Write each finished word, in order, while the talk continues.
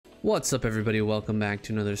What's up, everybody? Welcome back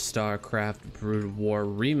to another Starcraft Broodwar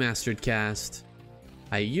remastered cast.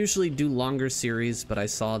 I usually do longer series, but I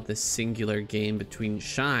saw this singular game between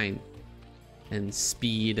Shine and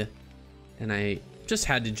Speed, and I just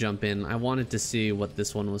had to jump in. I wanted to see what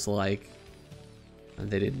this one was like.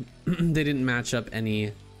 They didn't match up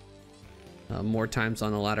any more times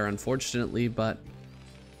on the ladder, unfortunately, but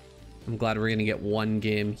I'm glad we're gonna get one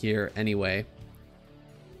game here anyway.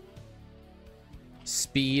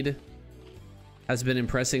 Speed has been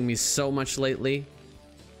impressing me so much lately.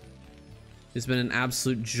 It's been an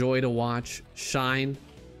absolute joy to watch. Shine,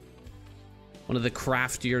 one of the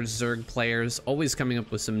craftier Zerg players, always coming up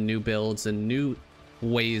with some new builds and new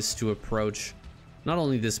ways to approach not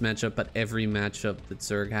only this matchup, but every matchup that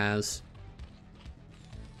Zerg has.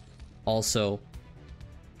 Also,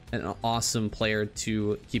 an awesome player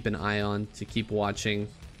to keep an eye on, to keep watching.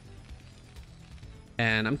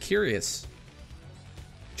 And I'm curious,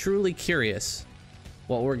 truly curious,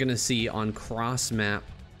 what we're gonna see on cross-map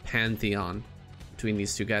Pantheon between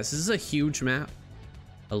these two guys. This is a huge map,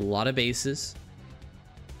 a lot of bases,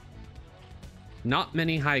 not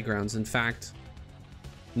many high grounds. In fact,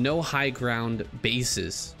 no high ground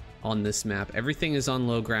bases on this map. Everything is on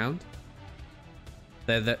low ground.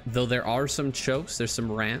 Though there are some chokes, there's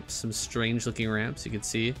some ramps, some strange looking ramps. You can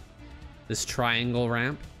see this triangle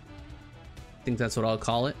ramp. I think that's what I'll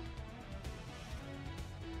call it.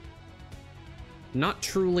 Not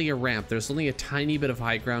truly a ramp. There's only a tiny bit of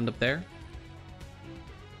high ground up there.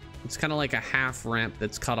 It's kind of like a half ramp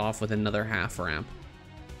that's cut off with another half ramp.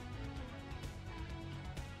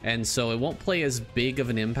 And so it won't play as big of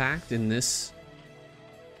an impact in this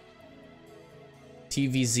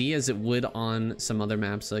TVZ as it would on some other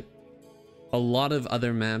maps. Like a lot of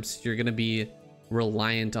other maps, you're going to be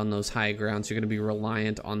reliant on those high grounds. You're going to be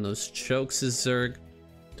reliant on those chokes as Zerg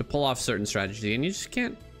to pull off certain strategy. And you just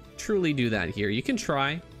can't truly do that here. You can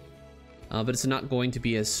try, but it's not going to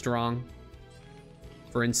be as strong.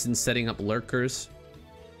 For instance, setting up lurkers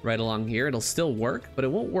right along here, it'll still work, but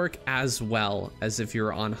it won't work as well as if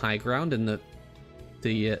you're on high ground and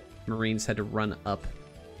the Marines had to run up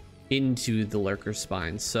into the lurker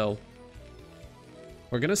spine. So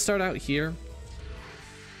we're gonna start out here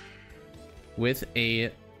with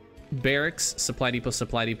a barracks supply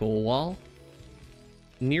depot wall,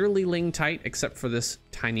 nearly ling tight except for this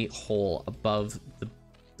tiny hole above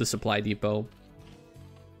the supply depot.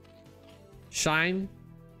 Shine,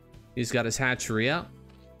 he's got his hatchery up,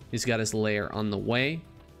 he's got his lair on the way.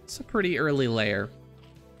 It's a pretty early lair,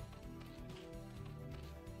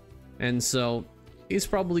 and so he's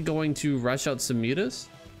probably going to rush out some mutas.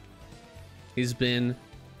 He's been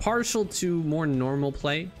partial to more normal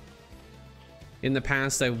play. In the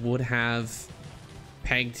past, I would have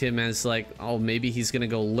pegged him as like, oh, maybe he's gonna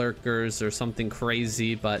go lurkers or something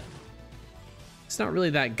crazy, but it's not really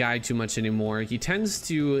that guy too much anymore. He tends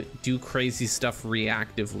to do crazy stuff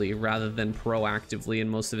reactively rather than proactively in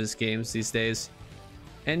most of his games these days.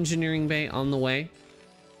 Engineering Bay on the way.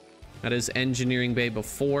 That is Engineering Bay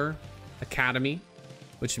before Academy,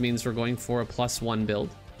 which means we're going for a +1 build.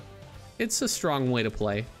 It's a strong way to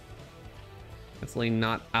play. Definitely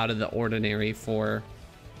not out of the ordinary for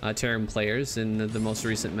Terran players in the most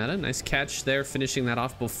recent meta. Nice catch there, finishing that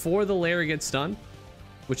off before the lair gets done,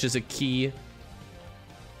 which is a key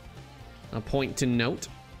point to note.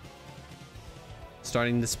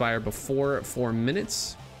 Starting the spire before 4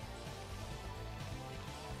 minutes.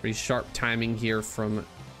 Pretty sharp timing here from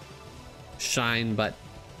Shine, but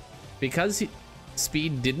because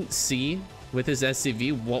Speed didn't see with his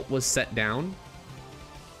SCV what was set down,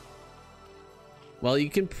 well, you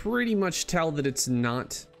can pretty much tell that it's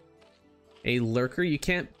not a lurker. You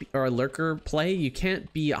can't be, or a lurker play, you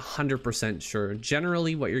can't be 100% sure.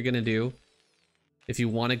 Generally, what you're gonna do if you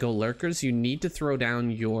want to go lurkers, you need to throw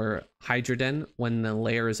down your Hydra Den when the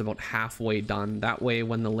layer is about halfway done. That way,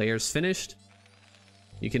 when the layer's finished,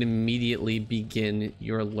 you can immediately begin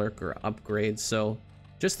your lurker upgrade. So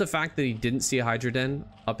just the fact that he didn't see a Hydra Den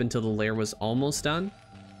up until the layer was almost done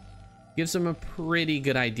gives him a pretty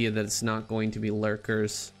good idea that it's not going to be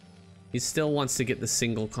lurkers. He still wants to get the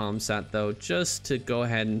single comsat though, just to go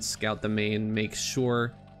ahead and scout the main, make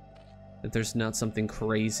sure that there's not something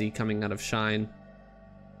crazy coming out of Shine.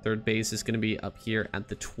 Third base is going to be up here at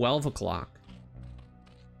the 12 o'clock,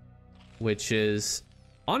 which is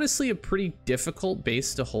honestly a pretty difficult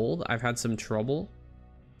base to hold. I've had some trouble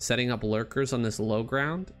setting up lurkers on this low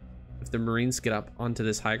ground. If the Marines get up onto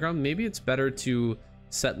this high ground, maybe it's better to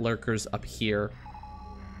set lurkers up here.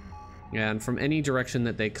 And from any direction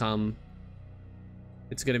that they come,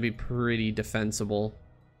 it's going to be pretty defensible.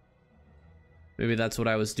 Maybe that's what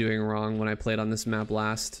I was doing wrong when I played on this map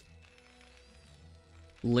last.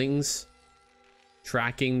 Ling's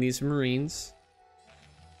tracking these Marines.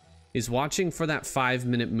 He's watching for that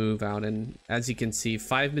 5-minute move out, and as you can see,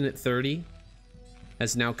 5-minute 30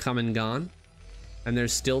 has now come and gone, and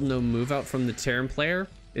there's still no move out from the Terran player.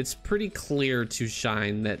 It's pretty clear to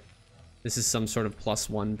Shine that this is some sort of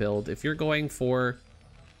 +1 build. If you're going for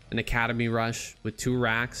an Academy rush with 2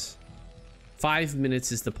 racks, 5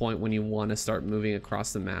 minutes is the point when you want to start moving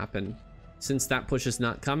across the map, and since that push is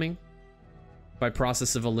not coming, by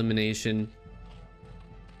process of elimination,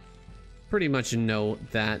 pretty much know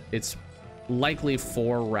that it's likely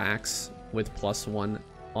 4 racks with +1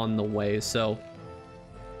 on the way. So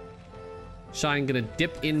Shine gonna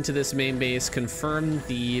dip into this main base, confirm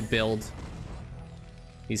the build.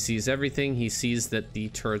 He sees everything. He sees that the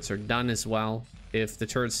turrets are done as well. If the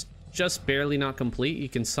turret's just barely not complete, you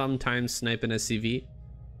can sometimes snipe an SCV,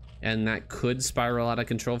 and that could spiral out of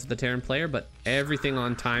control for the Terran player, but everything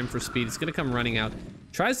on time for speed. It's gonna come running out.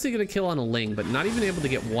 Tries to get a kill on a Ling, but not even able to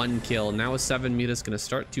get 1 kill. Now with 7 mutas, gonna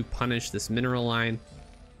start to punish this mineral line.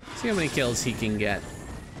 See how many kills he can get.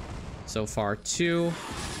 So far, 2.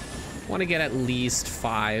 Want to get at least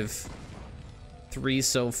 5. 3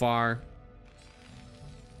 so far.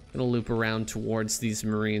 Gonna loop around towards these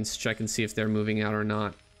Marines, check and see if they're moving out or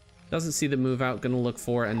not. Doesn't see the move out. Gonna look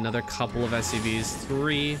for another couple of SCVs.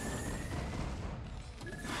 3,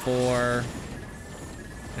 4,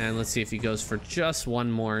 and let's see if he goes for just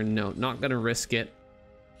 1 more. No, not gonna risk it.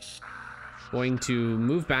 Going to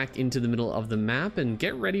move back into the middle of the map and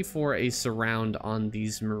get ready for a surround on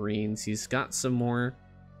these Marines. He's got some more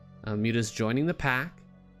mutas joining the pack.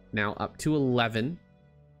 Now up to 11.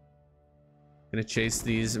 Gonna chase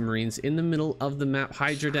these Marines in the middle of the map.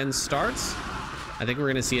 Hydra Den starts. I think we're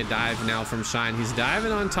gonna see a dive now from Shine. He's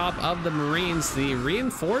diving on top of the Marines. The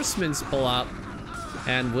reinforcements pull up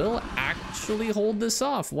and will actually hold this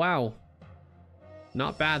off. Wow.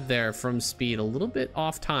 Not bad there from Speed. A little bit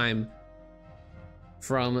off time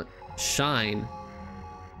from Shine.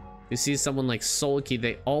 You see someone like Solki,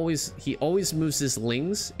 he always moves his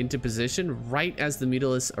Lings into position right as the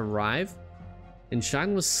Mutalisks arrive. And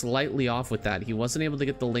Shine was slightly off with that. He wasn't able to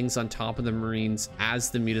get the Lings on top of the Marines as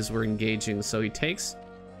the mutas were engaging. So he takes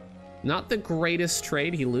not the greatest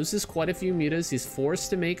trade. He loses quite a few mutas. He's forced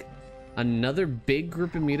to make another big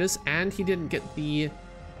group of mutas, and he didn't get the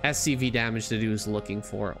SCV damage that he was looking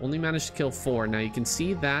for. Only managed to kill 4. Now you can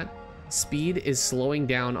see that Speed is slowing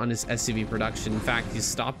down on his SCV production. In fact, he's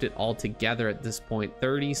stopped it altogether at this point.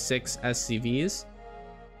 36 SCVs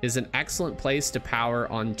is an excellent place to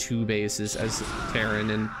power on 2 bases as Terran,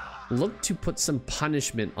 and look to put some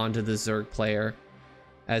punishment onto the Zerg player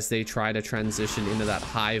as they try to transition into that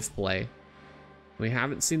Hive play. We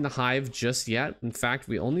haven't seen the Hive just yet. In fact,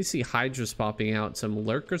 we only see Hydras popping out. Some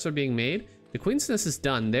Lurkers are being made. The Queen's Nest is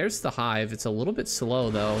done. There's the Hive. It's a little bit slow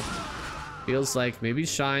though. Feels like maybe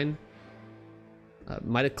Shine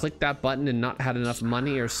might have clicked that button and not had enough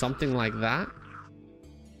money or something like that,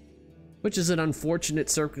 which is an unfortunate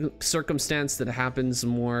circumstance that happens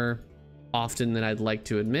more often than I'd like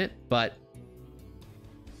to admit, but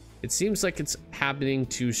it seems like it's happening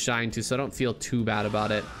to Shine too, so I don't feel too bad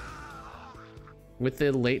about it. With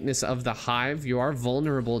the lateness of the Hive, you are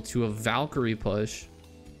vulnerable to a Valkyrie push.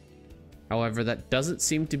 However, that doesn't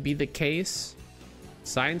seem to be the case.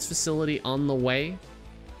 Science facility on the way.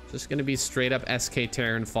 Just going to be straight up SK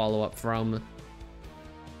Terran follow-up from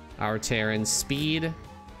our Terran. Speed,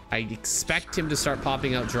 I expect him to start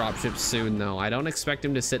popping out dropships soon though. I don't expect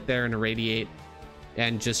him to sit there and irradiate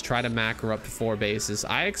and just try to macro up to 4 bases.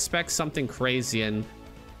 I expect something crazy, and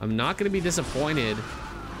I'm not going to be disappointed.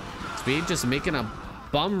 Speed just making a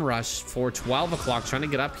bum rush for 12 o'clock, trying to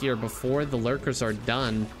get up here before the Lurkers are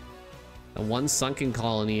done. The 1 sunken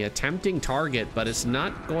colony, a tempting target, but it's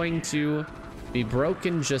not going to be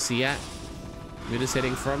broken just yet. We're just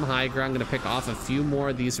hitting from high ground. Gonna pick off a few more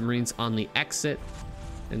of these Marines on the exit,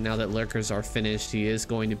 and now that Lurkers are finished, he is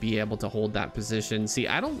going to be able to hold that position. See,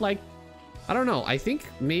 I don't know, I think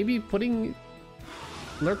maybe putting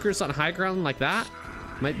Lurkers on high ground like that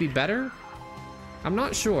might be better. I'm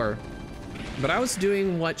not sure, but I was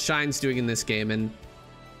doing what Shine's doing in this game, and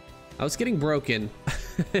I was getting broken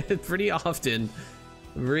pretty often.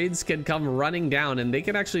 Marines can come running down, and they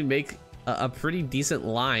can actually make a pretty decent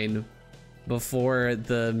line before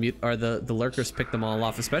the Lurkers pick them all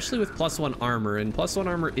off, especially with +1 armor, and +1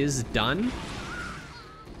 armor is done.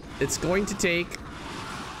 It's going to take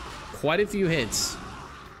quite a few hits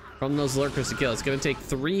from those Lurkers to kill. It's going to take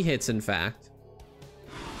 3 hits, in fact.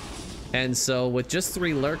 And so with just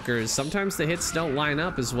 3 Lurkers, sometimes the hits don't line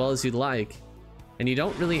up as well as you'd like, and you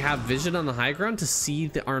don't really have vision on the high ground to see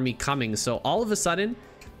the army coming. So all of a sudden,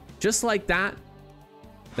 just like that,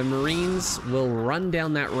 The Marines will run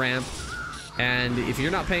down that ramp, and if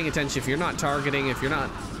you're not paying attention, if you're not targeting, if you're not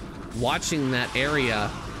watching that area,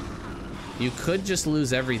 you could just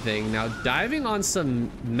lose everything. Now, diving on some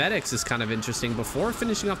medics is kind of interesting. Before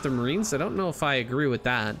finishing off the Marines, I don't know if I agree with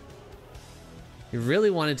that. You really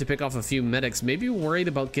wanted to pick off a few medics. Maybe you're worried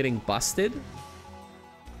about getting busted.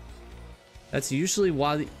 That's usually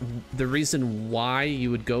why the reason why you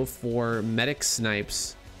would go for medic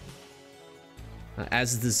snipes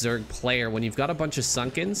as the Zerg player. When you've got a bunch of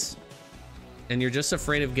Sunkens and you're just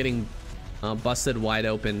afraid of getting busted wide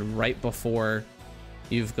open right before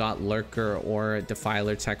you've got Lurker or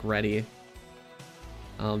Defiler tech ready.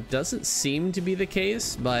 Doesn't seem to be the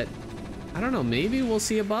case, but I don't know, maybe we'll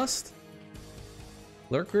see a bust.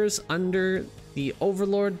 Lurker's under the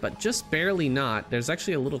Overlord, but just barely not. There's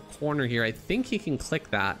actually a little corner here. I think he can click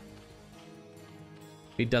that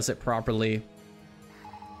if he does it properly.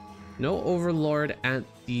 No Overlord at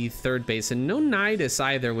the third base, and no Nidus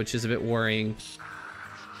either, which is a bit worrying.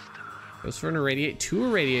 Goes for an Irradiate. 2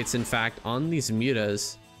 Irradiates, in fact, on these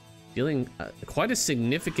mutas, dealing quite a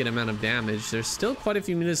significant amount of damage. There's still quite a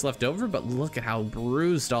few mutas left over, but look at how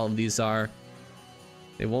bruised all of these are.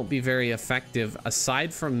 They won't be very effective,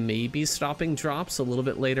 aside from maybe stopping drops a little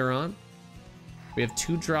bit later on. We have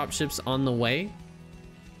 2 dropships on the way.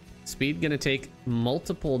 Speed gonna take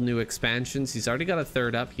multiple new expansions. He's already got a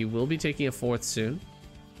 3rd up. He will be taking a 4th soon.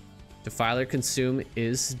 Defiler Consume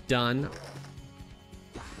is done.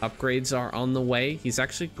 Upgrades are on the way. He's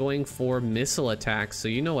actually going for missile attacks, so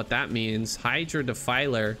you know what that means. Hydra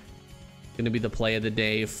Defiler gonna be the play of the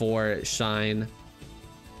day for Shine.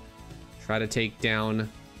 Try to take down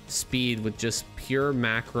Speed with just pure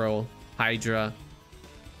macro Hydra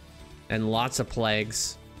and lots of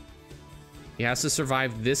plagues. He has to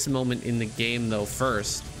survive this moment in the game though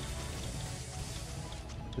first.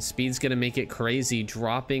 The Speed's gonna make it crazy,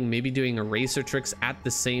 dropping, maybe doing eraser tricks at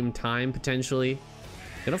the same time potentially.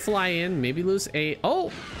 Gonna fly in, maybe lose a...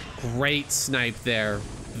 Oh! Great snipe there.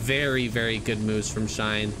 Very, very good moves from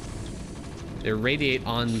Shine. They radiate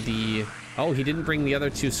on the... Oh, he didn't bring the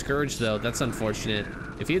other 2 Scourge though. That's unfortunate.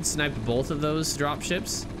 If he had sniped both of those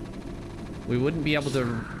dropships, we wouldn't be able to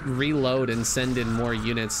reload and send in more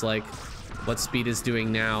units like what Speed is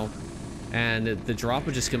doing now. And the drop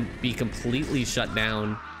would just be completely shut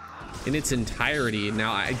down in its entirety.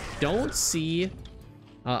 Now, I don't see...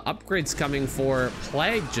 upgrades coming for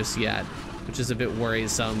Plague just yet, which is a bit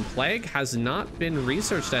worrisome. Plague has not been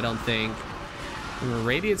researched, I don't think.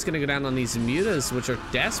 Radiant's gonna go down on these mutas, which are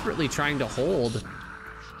desperately trying to hold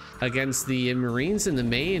against the Marines in the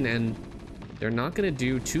main, and they're not gonna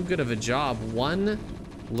do too good of a job. 1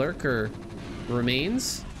 Lurker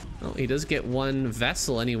remains. Oh, he does get 1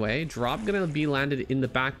 vessel anyway. Drop gonna be landed in the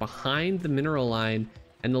back behind the mineral line.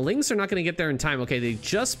 And the Lings are not going to get there in time. Okay, they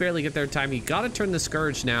just barely get there in time. He got to turn the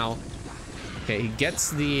Scourge now. Okay, he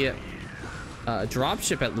gets the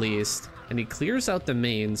dropship at least. And he clears out the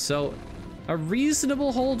main. So, a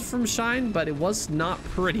reasonable hold from Shine, but it was not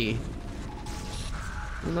pretty.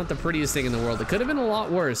 Not the prettiest thing in the world. It could have been a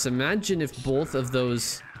lot worse. Imagine if both of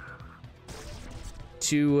those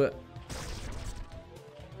 2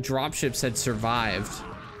 dropships had survived.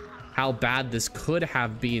 How bad this could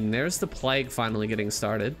have been. There's the Plague finally getting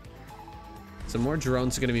started. Some more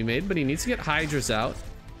drones are going to be made, but he needs to get Hydras out.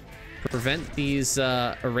 Prevent these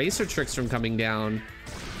eraser tricks from coming down.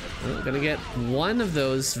 Well, gonna get 1 of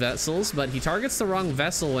those vessels, but he targets the wrong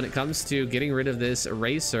vessel when it comes to getting rid of this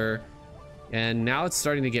eraser. And now it's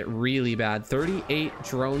starting to get really bad. 38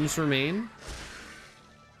 drones remain.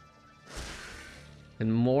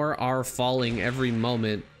 And more are falling every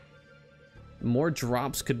moment. More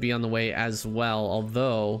drops could be on the way as well,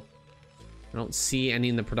 although I don't see any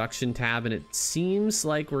in the production tab, and it seems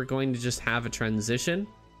like we're going to just have a transition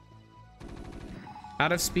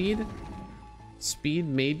out of Speed. Speed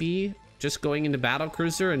maybe just going into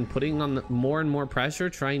Battlecruiser and putting on more and more pressure,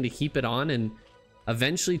 trying to keep it on and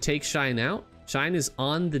eventually take Shine out. Shine is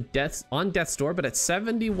on death's door, but at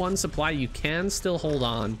 71 supply, you can still hold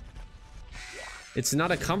on. It's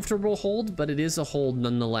not a comfortable hold, but it is a hold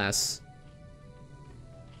nonetheless.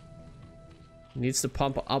 Needs to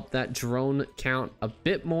pump up that drone count a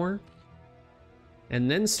bit more. And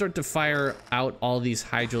then start to fire out all these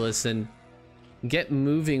Hydralisks and get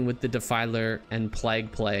moving with the Defiler and Plague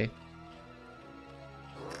play.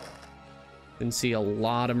 You can see a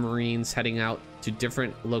lot of Marines heading out to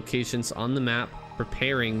different locations on the map,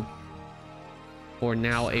 preparing for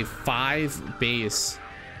now a 5 base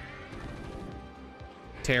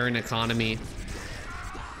Terran economy.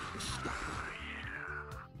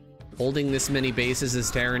 Holding this many bases as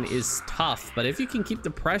Terran is tough, but if you can keep the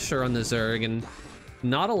pressure on the Zerg and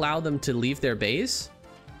not allow them to leave their base,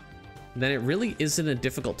 then it really isn't a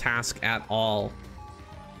difficult task at all.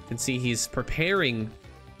 You can see he's preparing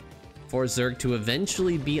for Zerg to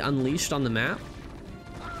eventually be unleashed on the map,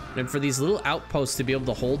 and for these little outposts to be able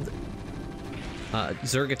to hold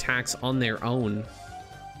Zerg attacks on their own.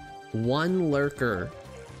 One lurker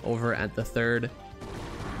over at the third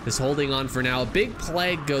is holding on for now. A big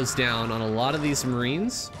plague goes down on a lot of these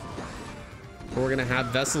Marines. We're gonna have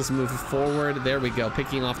vessels move forward. There we go,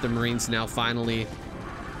 picking off the Marines now finally.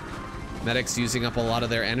 Medics using up a lot of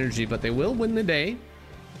their energy, but they will win the day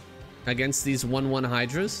against these 1-1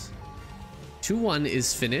 Hydras. 2-1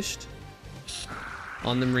 is finished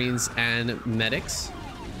on the Marines and Medics.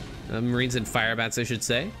 Marines and Firebats, I should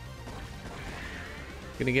say.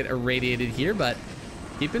 Gonna get irradiated here, but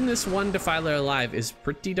keeping this one Defiler alive is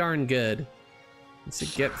pretty darn good. To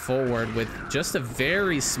get forward with just a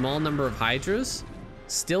very small number of Hydras,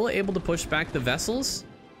 still able to push back the vessels,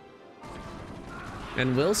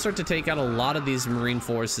 and will start to take out a lot of these Marine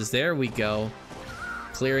forces. There we go,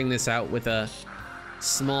 clearing this out with a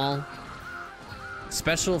small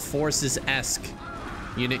Special Forces-esque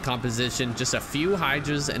unit composition. Just a few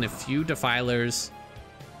Hydras and a few Defilers,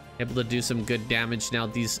 able to do some good damage. Now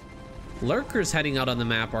these lurkers heading out on the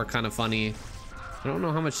map are kind of funny. I don't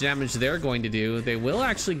know how much damage they're going to do. They will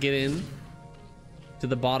actually get in to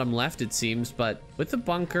the bottom left, it seems, but with the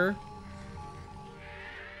bunker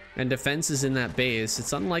and defenses in that base,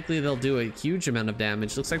 it's unlikely they'll do a huge amount of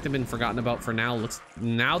damage. Looks like they've been forgotten about for now.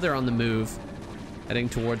 Now they're on the move, heading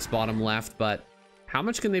towards bottom left, but how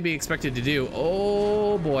much can they be expected to do?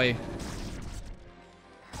 Oh boy.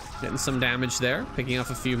 Getting some damage there, picking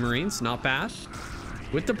off a few Marines, not bad.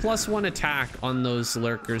 With the +1 attack on those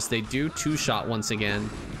lurkers, they do two-shot once again.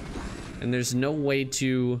 And there's no way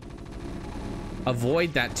to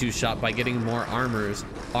avoid that two-shot by getting more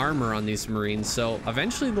armor on these Marines. So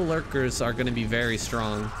eventually the lurkers are going to be very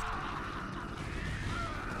strong.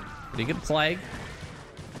 Pretty good plague.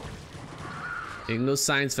 Getting those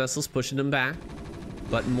science vessels, pushing them back.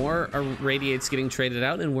 But more irradiates getting traded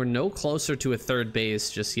out, and we're no closer to a third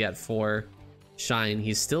base just yet for Shine.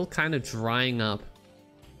 He's still kind of drying up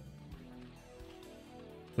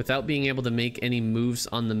without being able to make any moves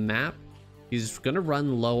on the map. He's gonna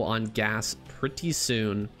run low on gas pretty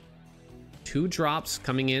soon. 2 drops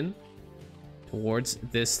coming in towards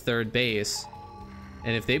this third base,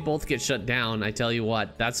 and if they both get shut down, I tell you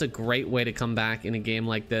what, that's a great way to come back in a game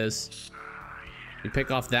like this. You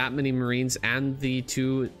pick off that many Marines and the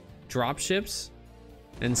 2 drop ships,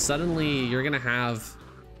 and suddenly you're gonna have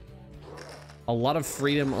a lot of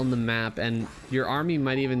freedom on the map, and your army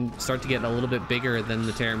might even start to get a little bit bigger than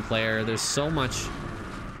the Terran player. There's so much.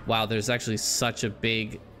 Wow, there's actually such a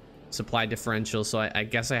big supply differential, so I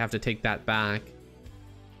guess I have to take that back.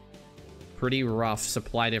 Pretty rough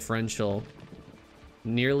supply differential.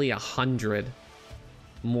 Nearly 100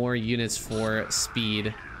 more units for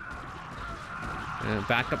speed.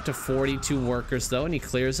 Back up to 42 workers though, and he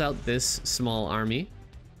clears out this small army.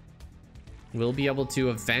 We'll be able to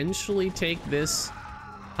eventually take this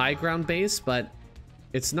high ground base, but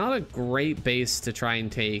it's not a great base to try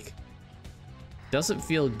and take. Doesn't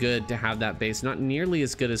feel good to have that base. Not nearly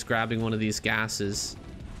as good as grabbing one of these gases.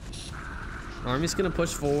 Army's gonna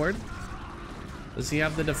push forward. Does he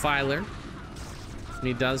have the Defiler? And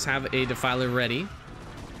he does have a Defiler ready.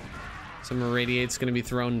 Some Irradiate's gonna be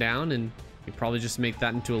thrown down, and he probably just make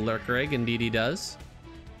that into a Lurker Egg. Indeed he does.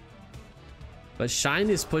 But Shine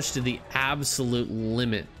is pushed to the absolute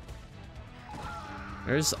limit.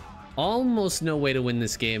 There's almost no way to win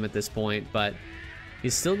this game at this point, but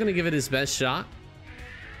he's still gonna give it his best shot.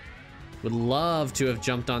 Would love to have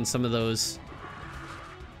jumped on some of those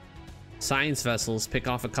science vessels, pick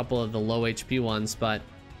off a couple of the low HP ones, but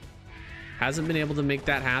hasn't been able to make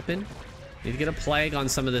that happen. Need to get a plague on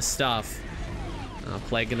some of this stuff.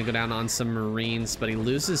 Plague gonna go down on some Marines, but he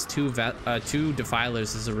loses two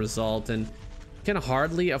Defilers as a result, and can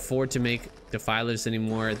hardly afford to make Defilers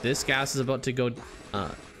anymore. This gas is about to go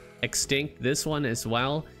extinct. This one as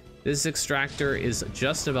well. This extractor is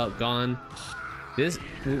just about gone.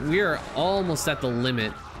 We are almost at the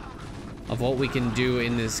limit of what we can do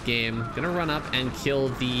in this game. Gonna run up and kill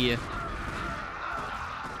the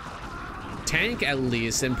tank at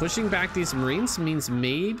least, and pushing back these Marines means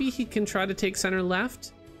maybe he can try to take center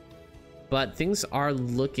left, but things are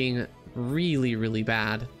looking really, really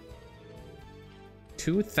bad.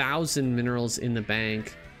 2,000 minerals in the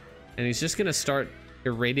bank, and he's just gonna start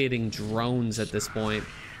irradiating drones at this point.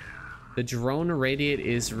 The drone irradiate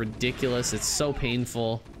is ridiculous. It's so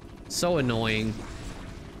painful, so annoying.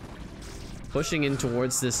 Pushing in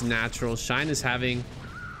towards this natural. Shine is having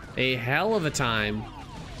a hell of a time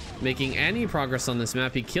making any progress on this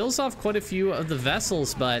map. He kills off quite a few of the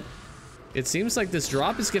vessels, but it seems like this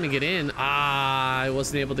drop is going to get in. I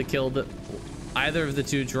wasn't able to kill either of the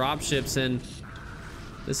two drop ships, and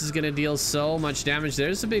this is going to deal so much damage.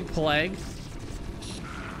 There's a big plague,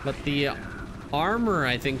 but the armor,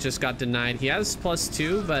 I think, just got denied. He has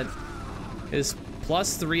 +2, but his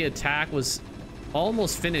 +3 attack was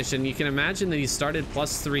almost finished, and you can imagine that he started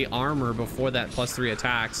 +3 armor before that +3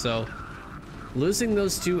 attack. So losing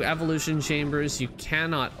those two evolution chambers, you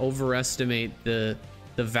cannot overestimate the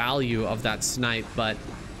value of that snipe. But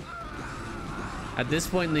at this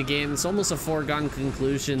point in the game, it's almost a foregone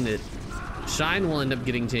conclusion that Shine will end up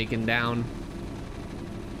getting taken down.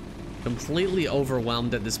 Completely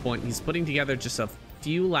overwhelmed at this point. He's putting together just a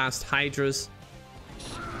few last Hydras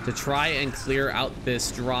to try and clear out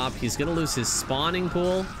this drop. He's gonna lose his spawning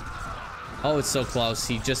pool. Oh, it's so close.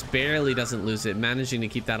 He just barely doesn't lose it, managing to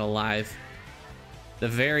keep that alive. The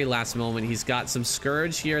very last moment. He's got some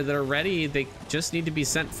Scourge here that are ready. They just need to be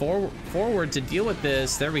sent forward to deal with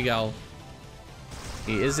this. There we go.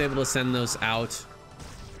 He is able to send those out.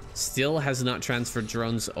 Still has not transferred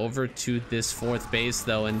drones over to this 4th base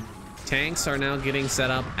though, and tanks are now getting set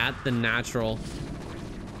up at the natural.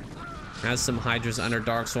 Has some Hydras under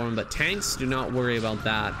Dark Swarm, but tanks, do not worry about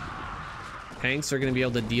that. Tanks are going to be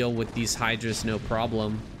able to deal with these Hydras no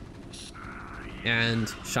problem.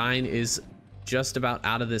 And Shine is just about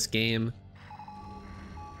out of this game.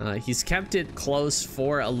 He's kept it close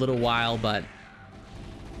for a little while, but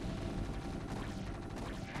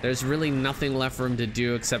there's really nothing left for him to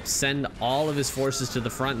do except send all of his forces to the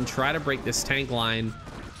front and try to break this tank line.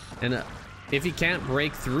 And if he can't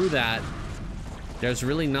break through that, there's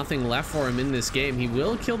really nothing left for him in this game. He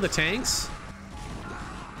will kill the tanks,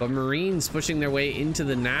 but Marines pushing their way into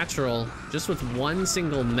the natural just with one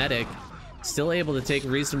single medic, still able to take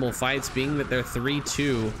reasonable fights, being that they're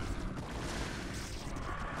 3-2.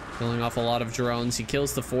 Killing off a lot of drones. He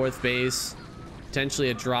kills the 4th base. Potentially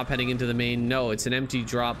a drop heading into the main. No, it's an empty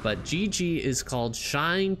drop, but GG is called.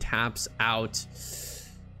 Shine taps out.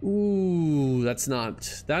 Ooh, that's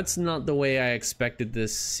not the way I expected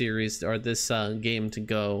this series or this game to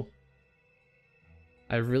go.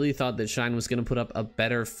 I really thought that Shine was going to put up a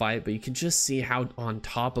better fight, but you can just see how on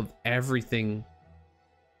top of everything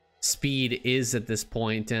Speed is at this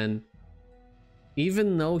point. And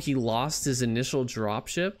even though he lost his initial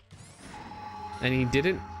dropship and he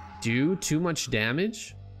didn't do too much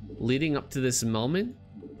damage leading up to this moment,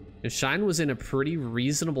 Shine was in a pretty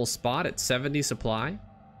reasonable spot at 70 supply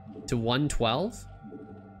to 112.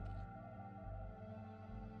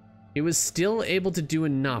 He was still able to do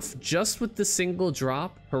enough just with the single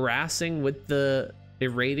drop, harassing with the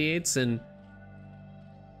irradiates and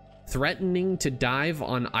threatening to dive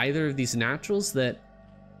on either of these naturals, that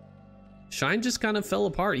Shine just kind of fell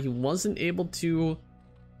apart. He wasn't able to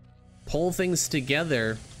pull things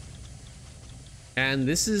together, and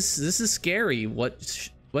this is scary what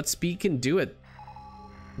Speed can do at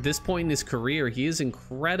this point in his career. He is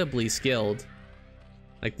incredibly skilled.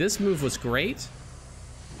 Like, this move was great.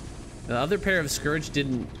 The other pair of Scourge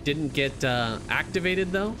didn't get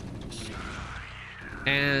activated though,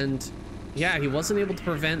 and yeah, he wasn't able to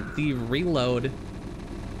prevent the reload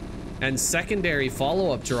and secondary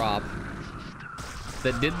follow-up drop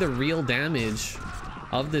that did the real damage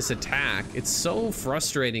of this attack. It's so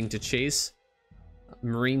frustrating to chase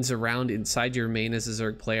Marines around inside your main as a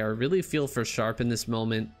Zerg player. I really feel for Sharp in this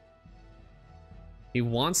moment. He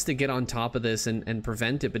wants to get on top of this and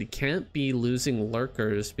prevent it, but he can't be losing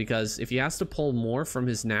lurkers, because if he has to pull more from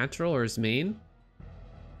his natural or his main,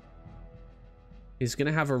 he's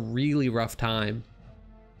gonna have a really rough time.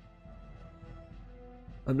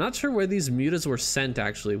 I'm not sure where these mutas were sent,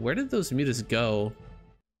 actually. Where did those mutas go?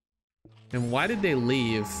 And why did they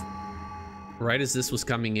leave right as this was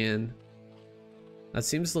coming in? That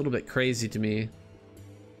seems a little bit crazy to me.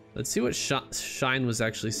 Let's see what Shine was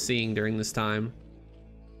actually seeing during this time.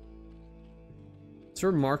 It's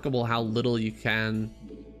remarkable how little you can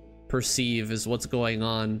perceive is what's going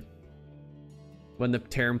on when the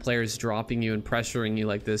Terran player is dropping you and pressuring you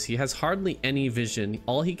like this. He has hardly any vision.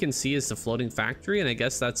 All he can see is the floating factory, and I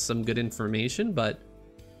guess that's some good information, but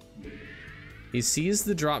he sees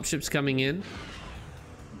the dropships coming in,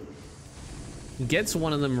 gets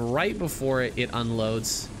one of them right before it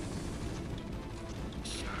unloads,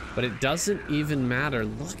 but it doesn't even matter.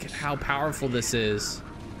 Look at how powerful this is.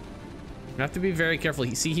 You have to be very careful.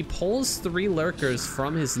 He pulls 3 lurkers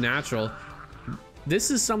from his natural. This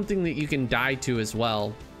is something that you can die to as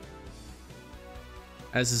well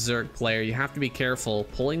as a Zerg player. You have to be careful.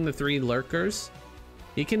 Pulling the 3 lurkers,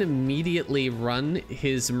 he can immediately run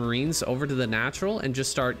his Marines over to the natural and just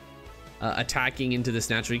start attacking into this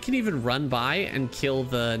natural. You can even run by and kill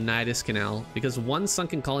the Nidus Canal, because one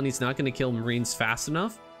sunken colony is not going to kill Marines fast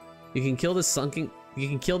enough. You can kill the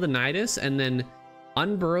Nidus, and then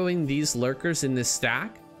unburrowing these lurkers in this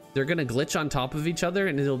stack, they're going to glitch on top of each other,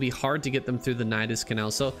 and it'll be hard to get them through the Nidus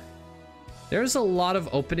Canal. So there's a lot of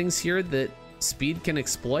openings here that Speed can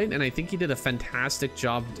exploit, and I think he did a fantastic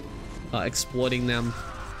job exploiting them.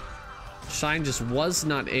 Shine just was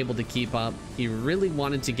not able to keep up. He really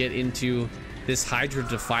wanted to get into this Hydra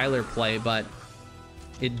Defiler play, but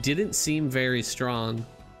it didn't seem very strong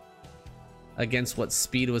against what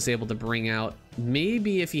Speed was able to bring out.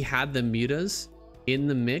 Maybe if he had the mutas in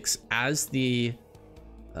the mix as the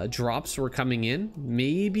drops were coming in,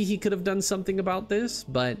 maybe he could have done something about this.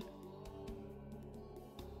 But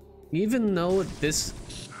even though this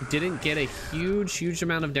didn't get a huge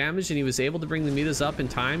amount of damage and he was able to bring the mutas up in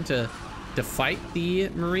time to fight the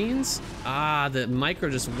Marines, the micro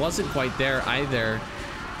just wasn't quite there either.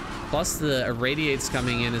 Plus the irradiates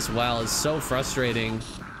coming in as well is so frustrating.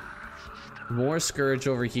 More Scourge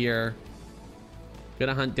over here.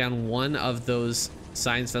 Gonna hunt down one of those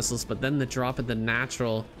science vessels, but then the drop at the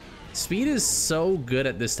natural. Speed is so good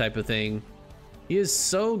at this type of thing. He is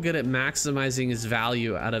so good at maximizing his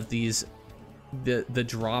value out of these the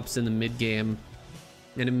drops in the mid game,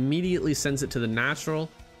 and immediately sends it to the natural.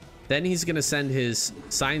 Then he's gonna send his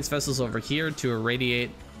science vessels over here to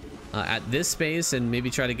irradiate at this space and maybe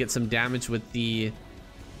try to get some damage with the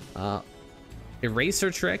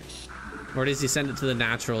eraser trick. Or does he send it to the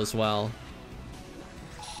natural as well?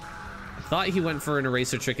 I thought he went for an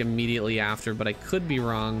eraser trick immediately after, but I could be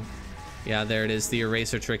wrong. Yeah, there it is, the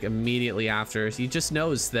eraser trick immediately after. He just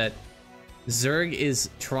knows that Zerg is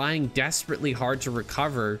trying desperately hard to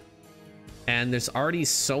recover, and there's already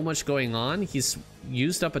so much going on. He's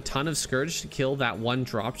used up a ton of Scourge to kill that one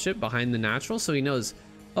dropship behind the natural, so he knows,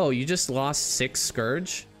 oh, you just lost 6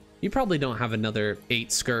 Scourge. You probably don't have another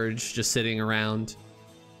 8 Scourge just sitting around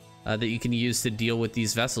that you can use to deal with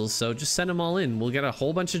these vessels, so just send them all in. We'll get a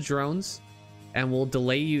whole bunch of drones, and we'll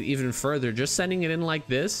delay you even further. Just sending it in like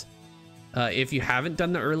this, if you haven't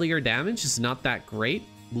done the earlier damage, is not that great.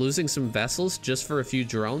 Losing some vessels just for a few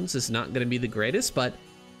drones is not going to be the greatest, but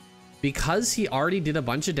because he already did a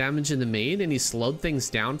bunch of damage in the main and he slowed things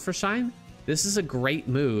down for Shine, this is a great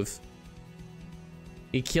move.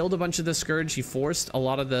 He killed a bunch of the Scourge, he forced a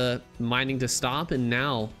lot of the mining to stop, and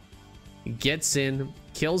now he gets in,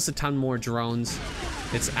 kills a ton more drones.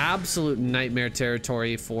 It's absolute nightmare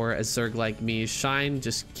territory for a Zerg like me. Shine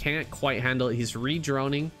just can't quite handle it. He's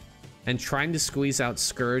re-droning and trying to squeeze out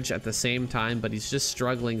Scourge at the same time, but he's just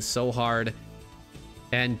struggling so hard.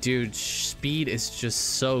 And dude, Speed is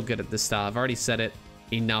just so good at this stuff. I've already said it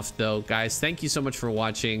enough though. Guys, thank you so much for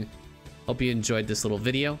watching. Hope you enjoyed this little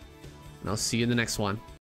video, and I'll see you in the next one.